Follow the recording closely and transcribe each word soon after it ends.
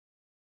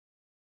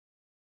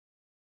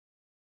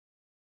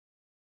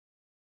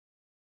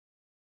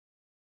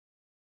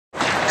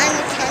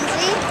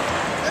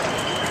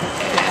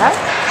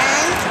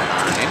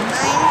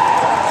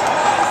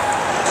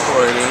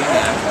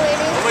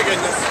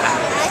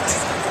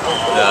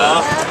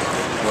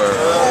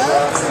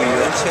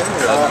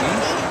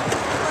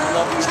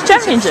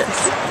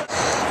Championships.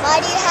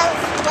 Why do you have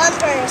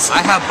bumpers?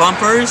 I have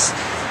bumpers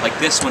like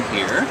this one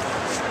here.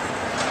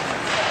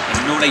 And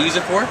you know what I use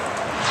it for?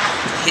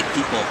 To hit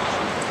people.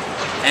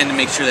 And to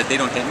make sure that they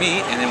don't hit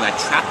me. And then when I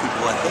trap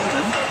people, I hold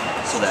them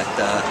so that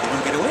they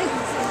don't get away.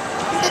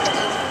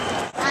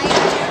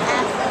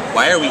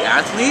 Why are we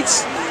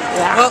athletes?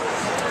 Yeah. Well,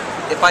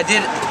 if I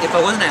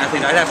wasn't an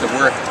athlete, I'd have to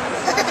work.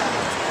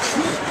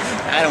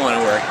 I don't want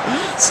to work.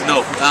 So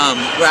no,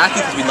 we're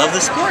athletes because we love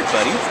the sport,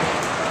 buddy.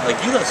 Like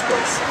you love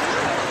sports.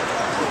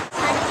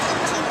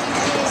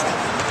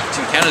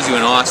 Team Canada's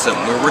doing awesome.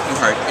 We're working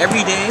hard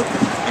every day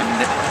and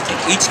take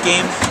each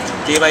game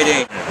day by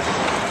day.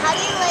 How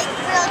do you like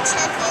World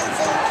Champions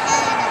in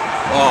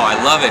Canada? Oh, I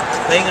love it.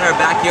 Playing in our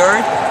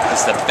backyard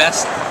is the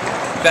best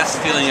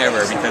feeling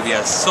ever because we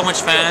have so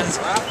much fans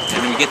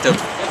and we get to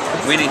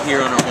win it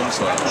here on our home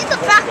soil. It's a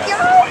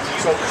backyard?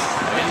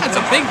 Yeah, it's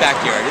a big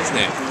backyard, isn't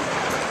it?